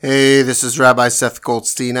Hey, this is Rabbi Seth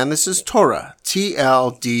Goldstein, and this is Torah,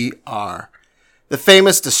 TLDR. The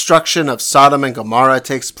famous destruction of Sodom and Gomorrah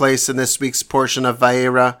takes place in this week's portion of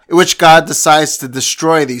Vayera, in which God decides to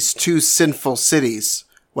destroy these two sinful cities.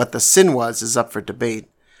 What the sin was is up for debate.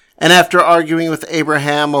 And after arguing with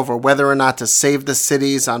Abraham over whether or not to save the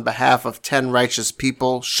cities on behalf of 10 righteous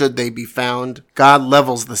people, should they be found, God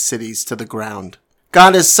levels the cities to the ground.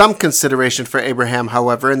 God has some consideration for Abraham,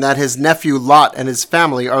 however, in that his nephew Lot and his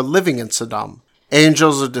family are living in Sodom.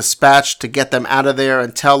 Angels are dispatched to get them out of there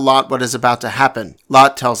and tell Lot what is about to happen.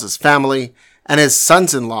 Lot tells his family, and his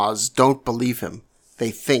sons-in-laws don't believe him.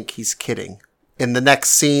 They think he's kidding. In the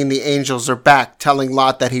next scene, the angels are back telling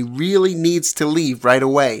Lot that he really needs to leave right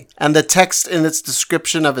away, and the text in its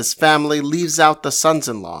description of his family leaves out the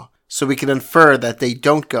sons-in-law, so we can infer that they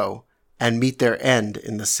don't go and meet their end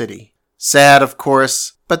in the city. Sad, of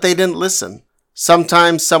course, but they didn't listen.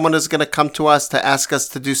 Sometimes someone is going to come to us to ask us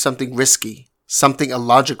to do something risky, something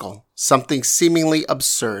illogical, something seemingly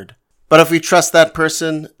absurd. But if we trust that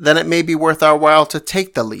person, then it may be worth our while to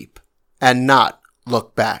take the leap and not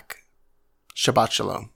look back. Shabbat Shalom.